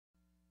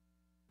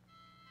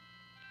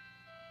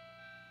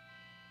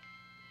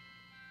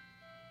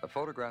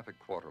photographic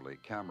quarterly,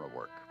 Camera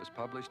Work, was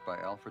published by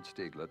Alfred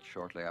Stieglitz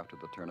shortly after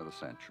the turn of the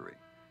century.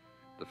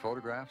 The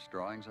photographs,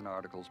 drawings, and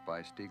articles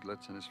by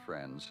Stieglitz and his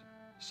friends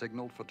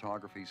signaled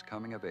photography's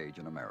coming of age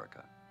in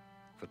America.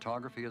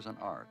 Photography is an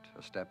art,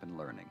 a step in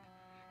learning,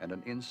 and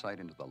an insight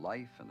into the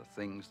life and the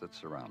things that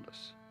surround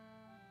us.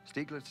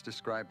 Stieglitz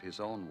described his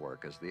own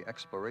work as the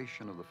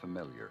exploration of the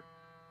familiar.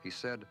 He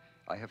said,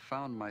 "I have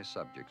found my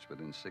subjects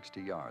within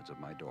 60 yards of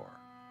my door."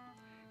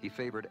 He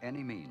favored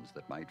any means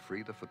that might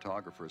free the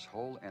photographer's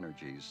whole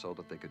energies so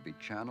that they could be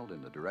channeled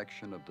in the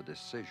direction of the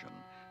decision,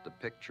 the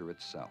picture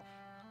itself.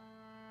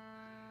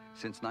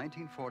 Since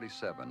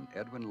 1947,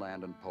 Edwin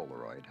Land and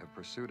Polaroid have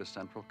pursued a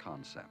central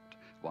concept,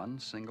 one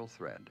single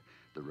thread,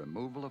 the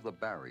removal of the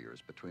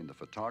barriers between the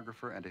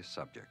photographer and his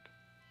subject.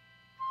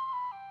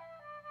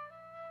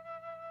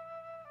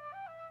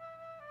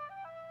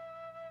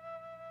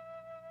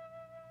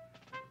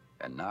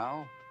 And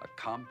now, a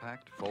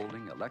compact,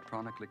 folding,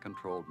 electronically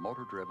controlled,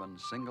 motor-driven,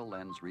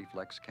 single-lens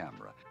reflex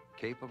camera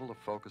capable of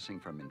focusing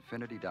from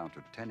infinity down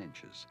to 10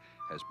 inches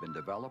has been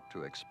developed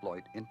to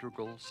exploit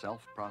integral,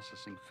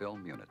 self-processing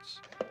film units,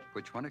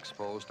 which when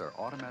exposed are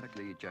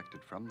automatically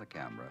ejected from the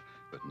camera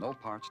with no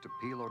parts to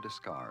peel or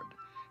discard,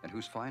 and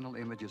whose final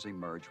images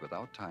emerge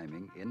without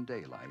timing in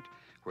daylight,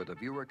 where the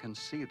viewer can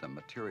see them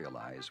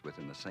materialize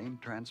within the same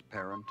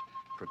transparent,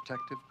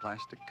 protective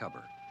plastic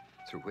cover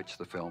through which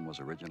the film was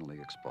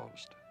originally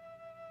exposed.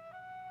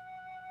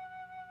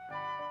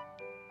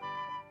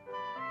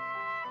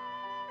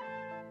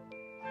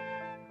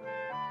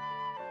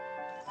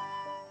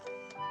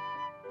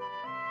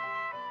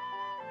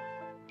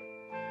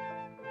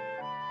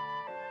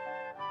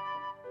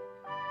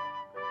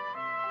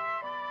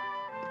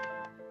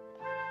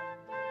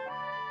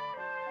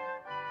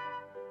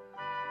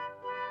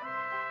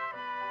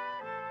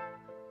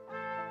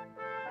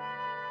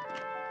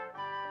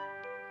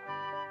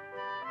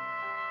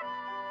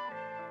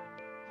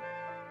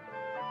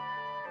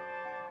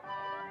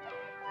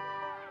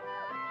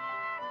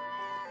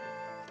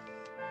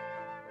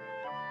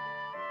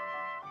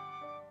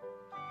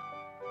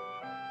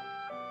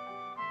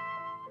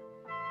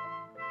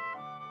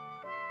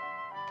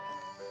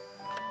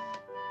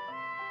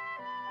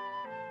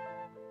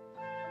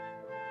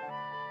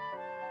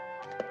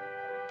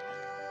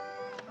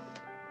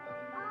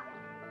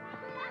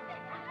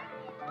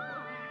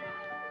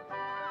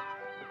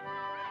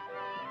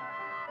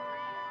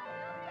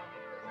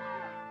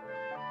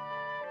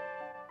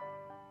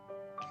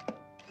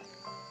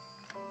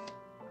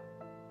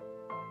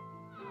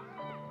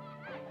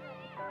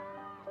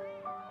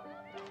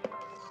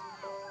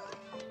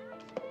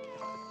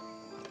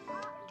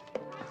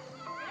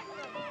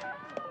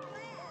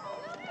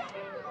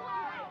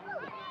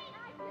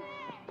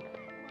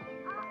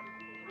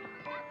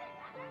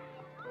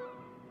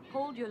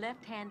 Hold your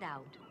left hand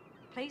out.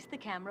 Place the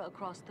camera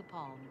across the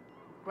palm.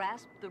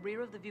 Grasp the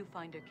rear of the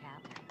viewfinder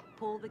cap.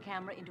 Pull the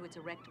camera into its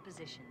erect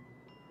position.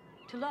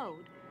 To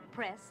load,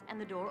 press and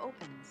the door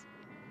opens.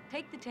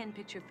 Take the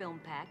 10-picture film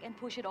pack and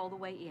push it all the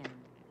way in.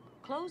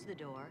 Close the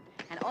door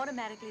and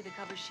automatically the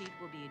cover sheet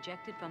will be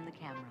ejected from the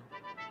camera.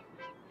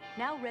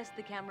 Now rest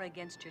the camera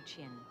against your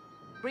chin.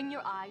 Bring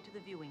your eye to the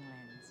viewing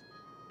lens.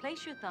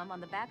 Place your thumb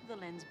on the back of the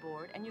lens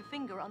board and your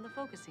finger on the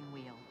focusing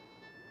wheel.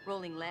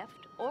 Rolling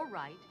left or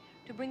right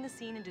to bring the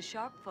scene into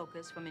sharp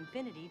focus from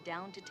infinity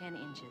down to 10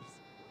 inches.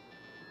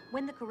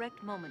 When the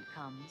correct moment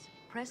comes,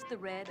 press the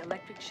red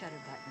electric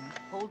shutter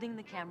button, holding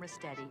the camera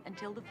steady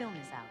until the film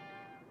is out.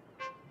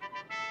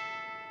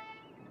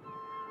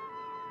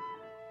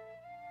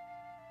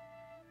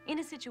 In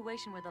a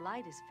situation where the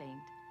light is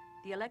faint,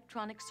 the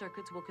electronic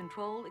circuits will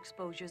control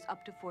exposures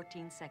up to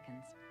 14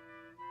 seconds.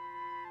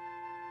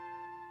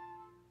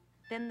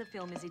 Then the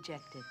film is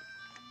ejected.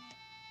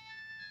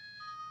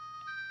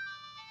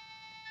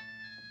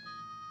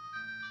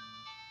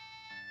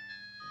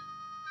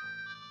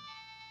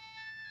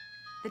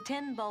 The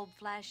 10-bulb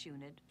flash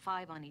unit,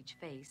 5 on each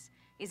face,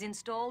 is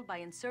installed by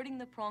inserting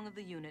the prong of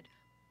the unit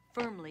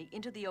firmly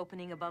into the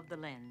opening above the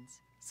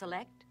lens.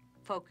 Select,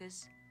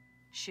 focus,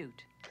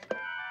 shoot.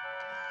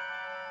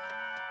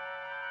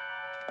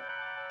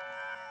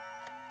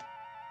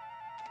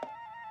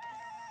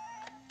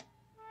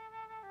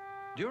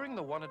 During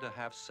the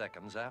 1.5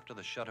 seconds after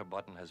the shutter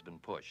button has been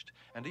pushed,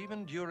 and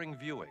even during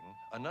viewing,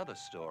 another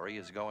story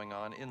is going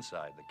on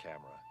inside the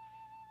camera.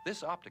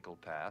 This optical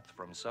path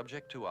from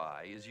subject to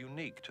eye is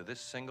unique to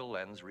this single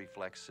lens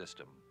reflex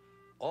system.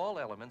 All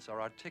elements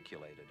are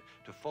articulated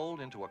to fold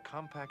into a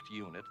compact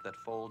unit that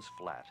folds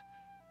flat.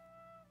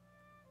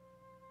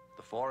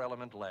 The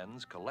 4-element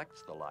lens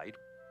collects the light,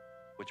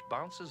 which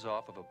bounces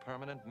off of a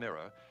permanent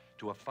mirror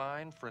to a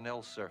fine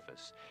Fresnel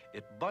surface.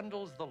 It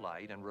bundles the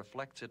light and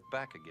reflects it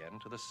back again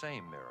to the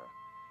same mirror.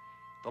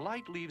 The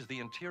light leaves the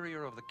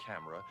interior of the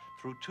camera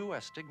through 2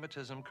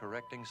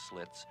 astigmatism-correcting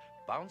slits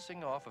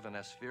bouncing off of an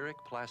aspheric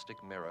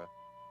plastic mirror,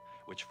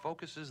 which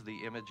focuses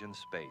the image in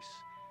space.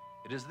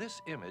 It is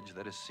this image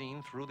that is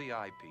seen through the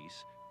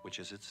eyepiece, which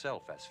is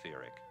itself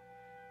aspheric.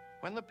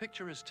 When the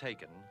picture is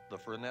taken, the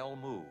Fresnel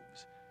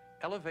moves.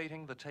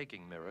 elevating the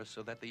taking mirror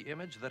so that the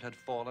image that had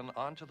fallen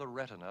onto the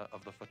retina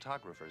of the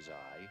photographer's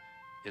eye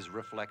is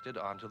reflected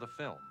onto the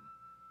film.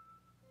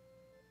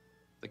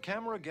 The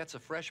camera gets a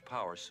fresh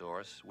power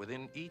source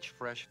within each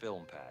fresh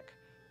film pack,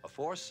 a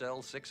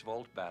 4-cell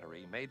 6-volt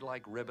battery made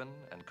like ribbon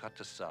and cut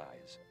to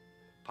size.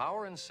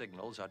 Power and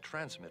signals are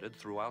transmitted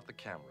throughout the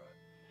camera.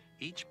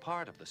 Each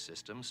part of the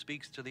system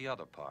speaks to the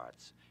other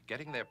parts,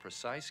 getting their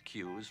precise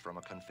cues from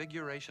a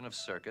configuration of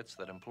circuits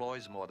that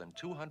employs more than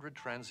 200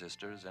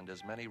 transistors and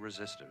as many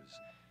resistors.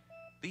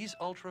 These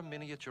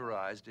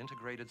ultra-miniaturized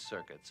integrated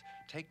circuits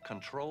take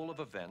control of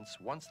events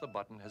once the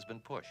button has been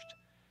pushed.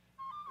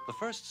 The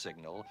first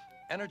signal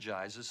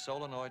energizes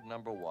solenoid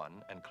number 1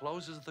 and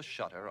closes the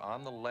shutter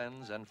on the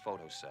lens and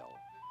photocell.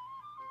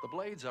 The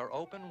blades are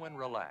open when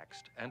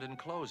relaxed and in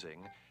closing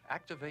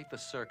activate the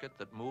circuit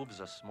that moves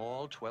a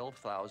small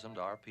 12,000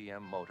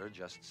 RPM motor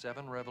just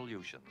 7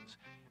 revolutions,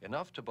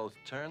 enough to both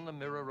turn the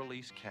mirror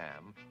release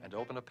cam and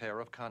open a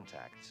pair of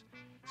contacts,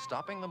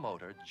 stopping the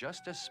motor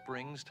just as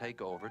springs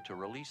take over to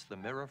release the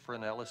mirror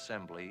Fresnel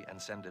assembly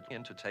and send it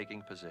into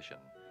taking position.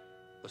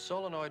 The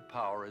solenoid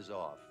power is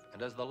off,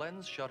 and as the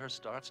lens shutter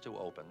starts to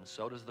open,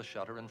 so does the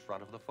shutter in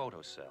front of the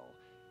photocell.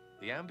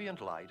 The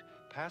ambient light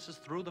passes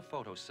through the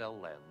photocell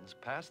lens,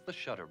 past the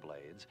shutter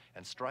blades,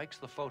 and strikes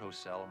the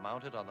photocell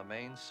mounted on the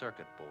main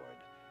circuit board.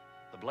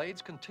 The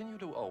blades continue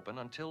to open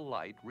until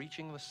light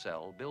reaching the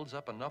cell builds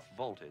up enough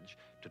voltage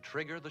to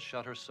trigger the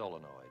shutter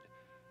solenoid.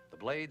 The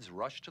blades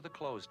rush to the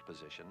closed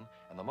position,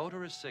 and the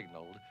motor is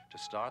signaled to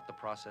start the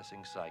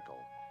processing cycle.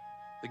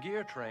 The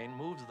gear train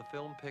moves the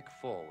film pick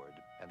forward,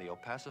 and the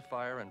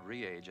opacifier and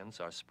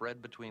reagents are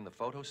spread between the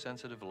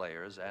photosensitive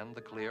layers and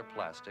the clear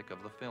plastic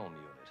of the film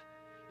unit.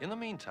 In the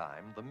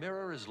meantime, the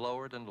mirror is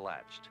lowered and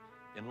latched.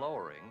 In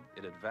lowering,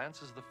 it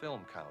advances the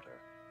film counter.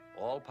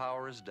 All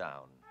power is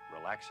down,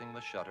 relaxing the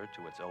shutter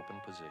to its open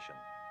position.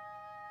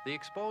 The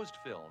exposed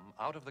film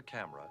out of the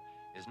camera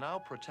is now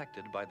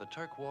protected by the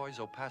turquoise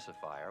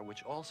opacifier,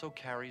 which also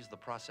carries the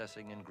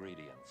processing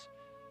ingredients.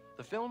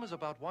 The film is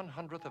about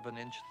 1/100 of an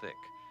inch thick.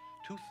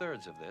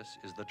 2/3 of this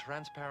is the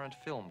transparent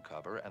film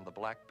cover and the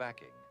black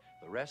backing.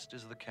 The rest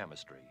is the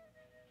chemistry.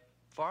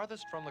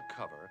 Farthest from the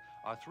cover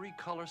are 3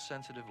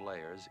 color-sensitive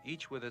layers,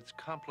 each with its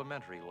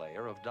complementary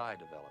layer of dye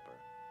developer.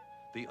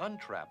 The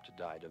untrapped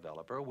dye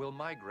developer will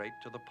migrate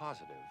to the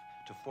positive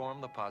to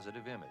form the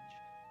positive image.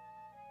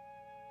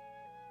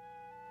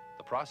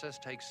 The process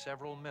takes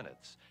several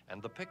minutes,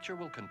 and the picture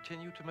will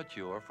continue to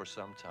mature for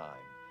some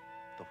time.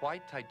 The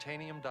white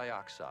titanium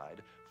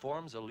dioxide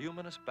forms a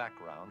luminous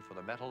background for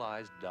the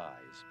metallized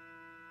dyes.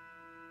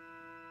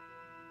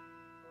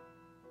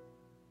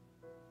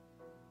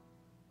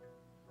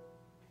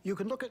 You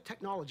can look at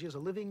technology as a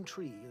living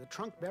tree, the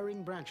trunk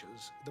bearing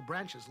branches, the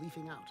branches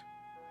leafing out.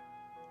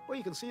 Or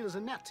you can see it as a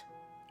net,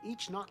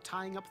 each knot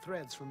tying up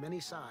threads from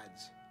many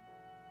sides.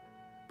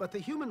 But the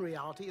human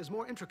reality is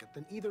more intricate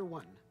than either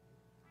one.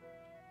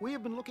 We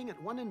have been looking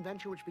at one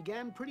invention which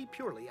began pretty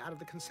purely out of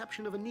the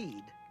conception of a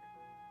need,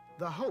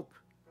 the hope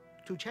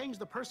to change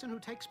the person who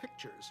takes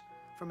pictures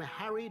from a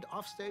harried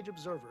offstage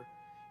observer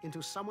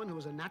into someone who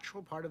is a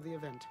natural part of the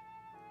event.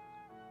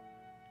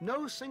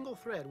 No single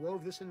thread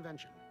wove this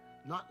invention.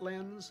 Not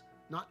lens,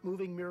 not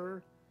moving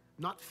mirror,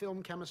 not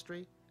film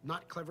chemistry,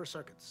 not clever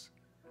circuits.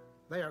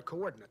 They are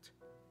coordinate,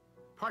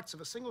 parts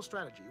of a single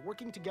strategy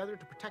working together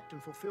to protect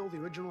and fulfill the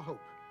original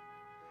hope.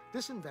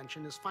 This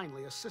invention is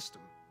finally a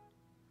system.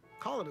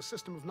 Call it a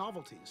system of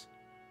novelties.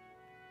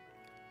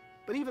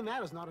 But even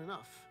that is not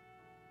enough.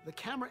 The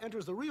camera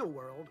enters the real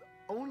world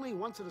only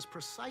once it is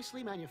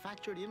precisely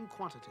manufactured in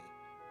quantity.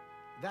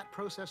 That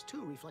process,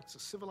 too, reflects a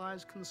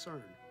civilized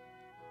concern.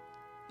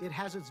 It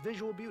has its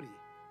visual beauty.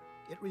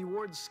 It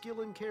rewards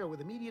skill and care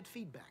with immediate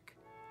feedback.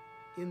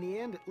 In the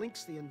end, it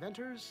links the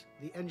inventors,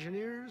 the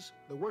engineers,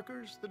 the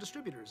workers, the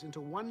distributors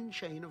into one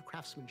chain of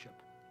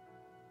craftsmanship.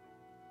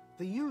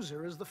 The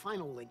user is the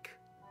final link.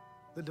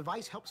 The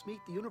device helps meet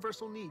the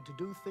universal need to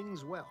do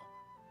things well.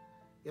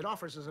 It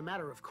offers, as a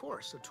matter of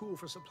course, a tool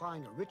for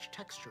supplying a rich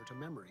texture to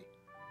memory.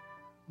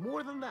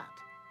 More than that,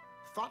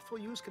 thoughtful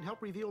use can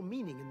help reveal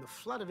meaning in the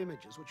flood of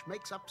images which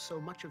makes up so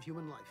much of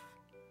human life.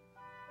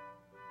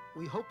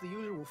 We hope the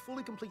user will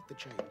fully complete the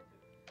chain,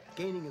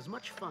 gaining as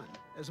much fun,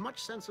 as much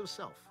sense of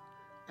self,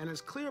 and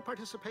as clear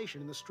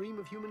participation in the stream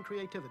of human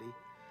creativity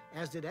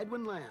as did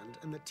Edwin Land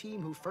and the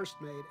team who first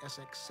made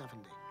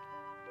SX-70.